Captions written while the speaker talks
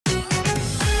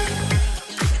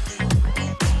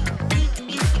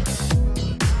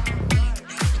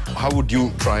how would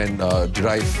you try and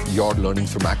derive your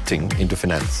learnings from acting into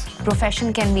finance?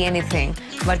 Profession can be anything,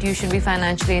 but you should be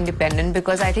financially independent,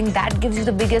 because I think that gives you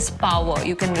the biggest power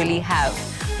you can really have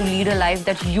to lead a life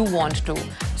that you want to.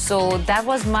 So that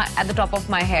was at the top of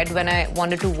my head when I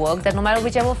wanted to work, that no matter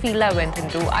whichever field I went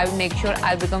into, I would make sure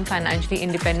I'll become financially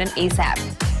independent ASAP.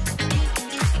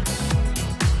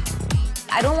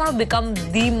 I don't want to become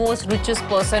the most richest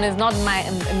person, is not my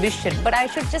ambition, but I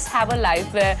should just have a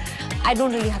life where I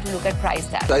don't really have to look at price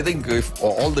tag. I think if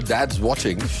all the dads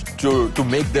watching, to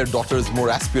make their daughters more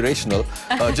aspirational,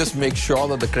 just make sure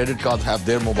that the credit cards have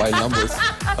their mobile numbers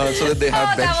so that they have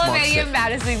benchmarks. That was very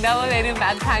embarrassing. That was very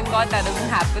bad. Thank God that doesn't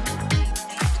happen.